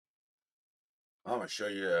I'm gonna show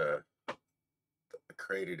you. I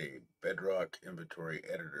created a Bedrock inventory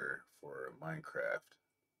editor for Minecraft.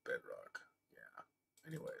 Bedrock. Yeah.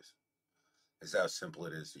 Anyways, it's how simple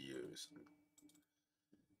it is to use.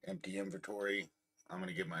 Empty inventory. I'm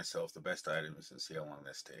gonna give myself the best items and see how long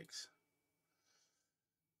this takes.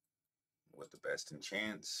 With the best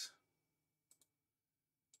enchants.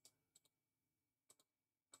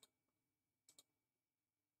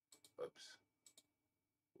 Whoops.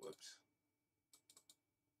 Whoops.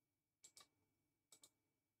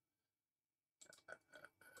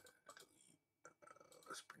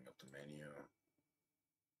 Let's bring up the menu.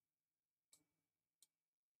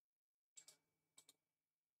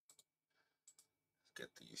 Get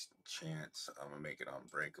these chants. I'm gonna make it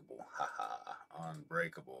unbreakable. Haha.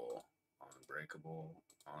 Unbreakable. Unbreakable.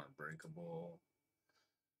 Unbreakable.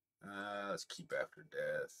 Let's keep after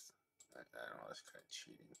death. I don't know. That's kind of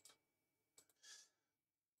cheating.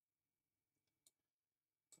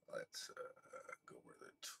 Let's go where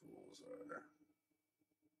the tools are.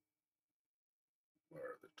 Where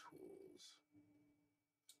are the tools?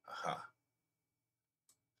 Aha.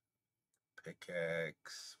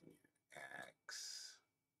 Pickaxe. Axe.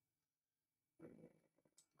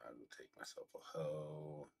 I will take myself a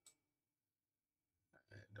hoe.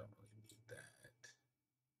 I don't really need that.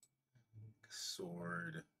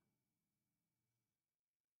 Sword.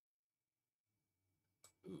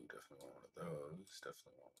 Ooh, definitely want one of those.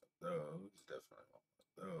 Definitely want one of those. Definitely want one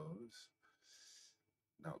of those.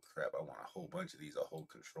 No crap, I want a whole bunch of these. I'll hold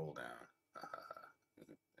control down.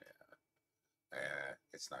 Yeah. Yeah,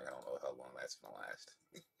 it's not gonna know how long that's gonna last.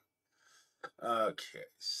 Okay,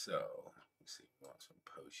 so let's see. We want some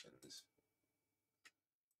potions.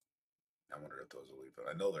 I wonder if those will leave.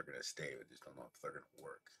 I know they're gonna stay, but just don't know if they're gonna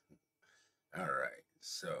work. All right,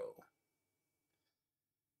 so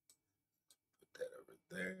put that over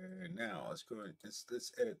there. Now let's go.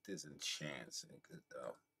 Let's edit this enchants.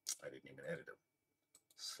 Oh, I didn't even edit them.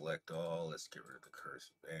 Select all. Let's get rid of the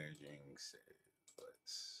curse of vanishing. Save.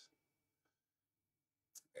 Let's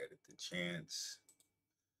edit the chance.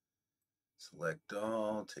 Select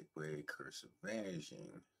all. Take away curse of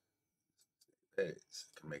vanishing.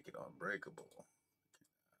 Edits. Can make it unbreakable.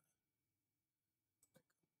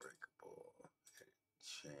 Breakable. Edit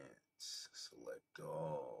chance. Select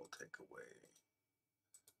all. Take away.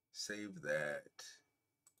 Save that.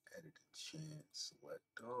 Edit chance.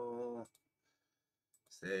 Select all.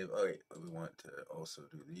 Save. Oh, wait, we want to also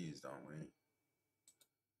do these, don't we?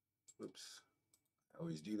 Oops. I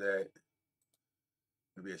always do that.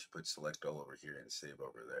 Maybe I should put select all over here and save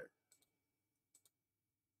over there.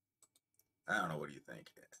 I don't know. What do you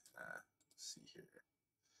think? Let's see here.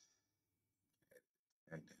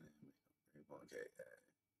 Okay.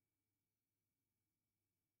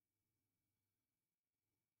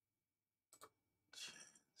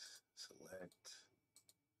 Chance. Select.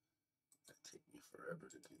 That take me forever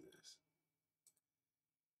to do this.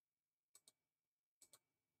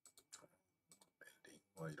 Bending.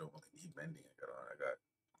 Well, you don't really need bending. I got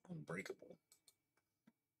unbreakable.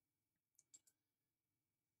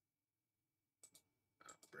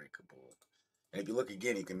 Unbreakable. And if you look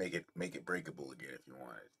again, you can make it breakable again if you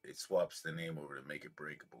want it. It swaps the name over to make it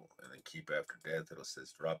breakable, and then keep after death. It'll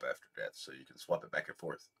says drop after death, so you can swap it back and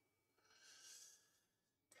forth.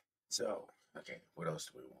 So, okay, what else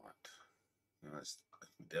do we want? You know,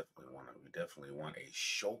 we definitely want a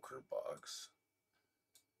shulker box,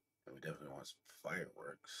 and we definitely want some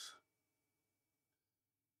fireworks.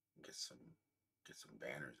 Get some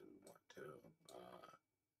banners if we want to.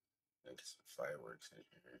 And get some fireworks in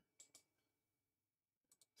here.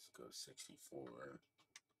 Let's go 64.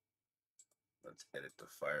 Let's edit the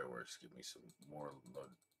fireworks. Give me some more.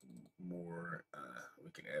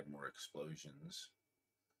 We can add more explosions.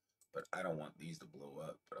 But I don't want these to blow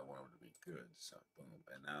up, but I want them to be good. So boom.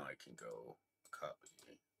 And now I can go copy,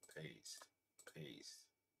 paste, paste.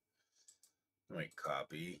 Wait,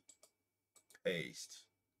 copy, paste.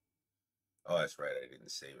 Oh, that's right. I didn't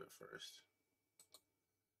save it first.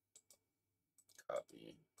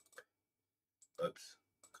 Copy. Oops.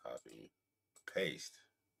 Copy, paste.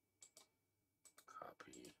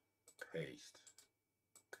 Copy, paste,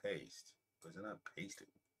 paste. Was it not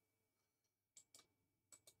pasting?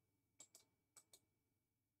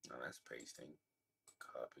 No, that's pasting.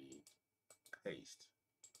 Copy, paste,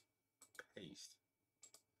 paste,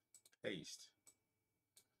 paste.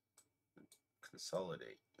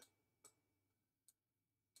 Consolidate.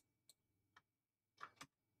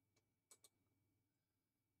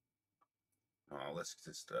 Oh, let's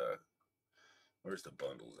just where's the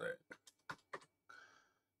bundles at?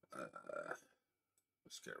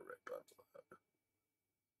 Let's get a red bundle up.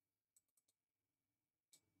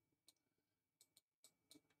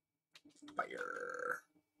 Fire.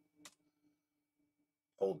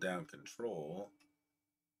 Hold down control.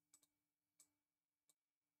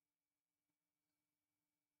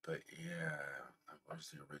 But yeah, where's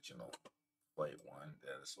the original flight one?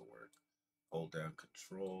 Yeah, this will work. Hold down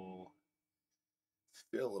control.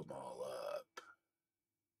 Fill them all up.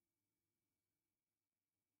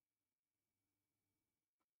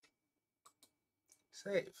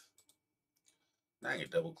 Save. Now you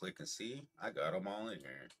double click and see. I got them all in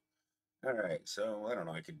here. All right, so I don't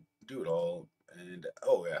know. I could do it all. And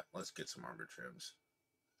oh yeah, let's get some armor trims.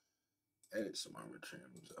 Edit some armor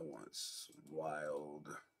trims. I want some wild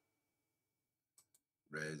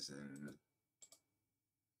resin.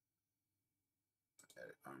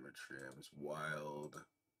 Edit armor trims. Wild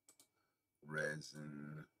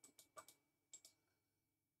resin.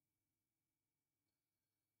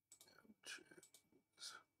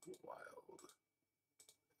 Trims. Wild.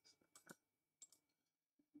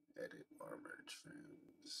 Edit armor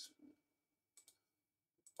trims.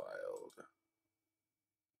 Wild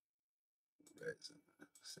resin.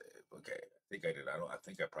 Save. Okay, I think I did. I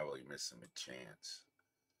think I probably missed some chance,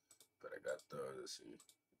 but I got those. Let's see.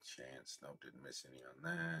 Chance. Nope, didn't miss any on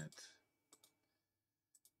that.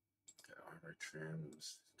 Got armor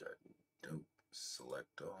trims. Got dope.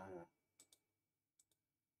 Select all.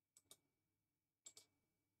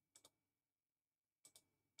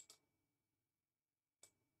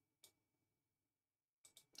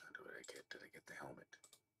 How did I get? Did I get the helmet?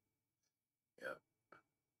 Yep.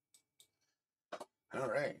 All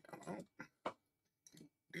right. Well,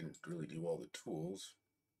 didn't really do all the tools,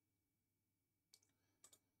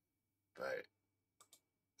 but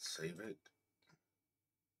save it.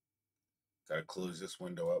 Gotta close this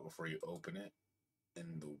window out before you open it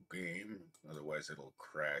in the game, otherwise it'll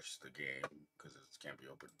crash the game because it can't be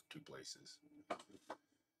opened two places.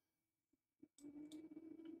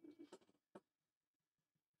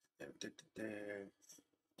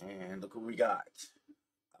 And look what we got.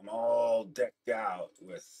 I'm all decked out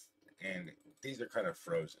with, and these are kind of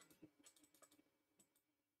frozen.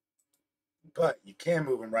 But you can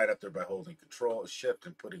move them right up there by holding Control, Shift,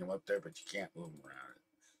 and putting them up there, but you can't move them around it.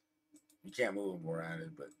 You can't move them around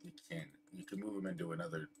it, but you can. You can move them into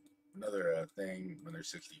another thing when they're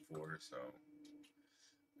 64. So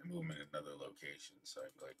I move them in another location. So I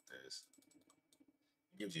go like this.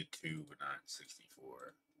 It gives you 2, but not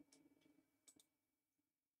 64.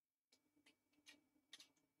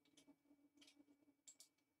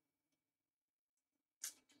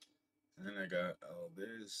 And then I got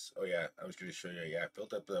this. Oh yeah, I was going to show you. Yeah, I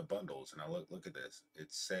built up the bundles, and I look at this.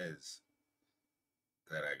 It says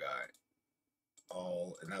that I got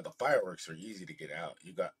all. And now the fireworks are easy to get out.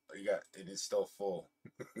 You got, and it's still full.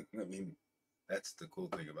 I mean, that's the cool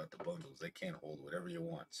thing about the bundles. They can hold whatever you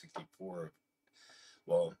want. 64.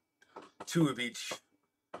 Well, 2 of each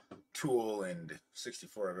tool and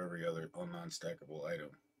 64 of every other non-stackable item.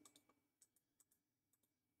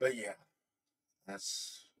 But yeah,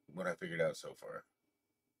 that's what I figured out so far.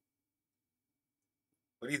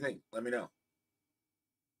 What do you think? Let me know.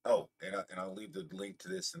 Oh, and I'll leave the link to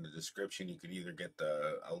this in the description. You can either get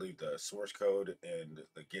I'll leave the source code and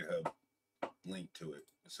the GitHub link to it.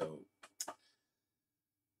 So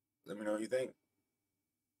let me know what you think.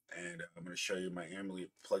 And I'm going to show you my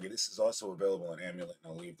Amulet plugin. This is also available on Amulet,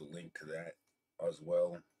 and I'll leave the link to that as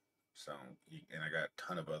well. So, and I got a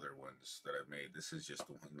ton of other ones that I've made. This is just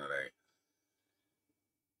the one that I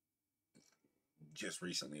just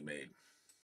recently made.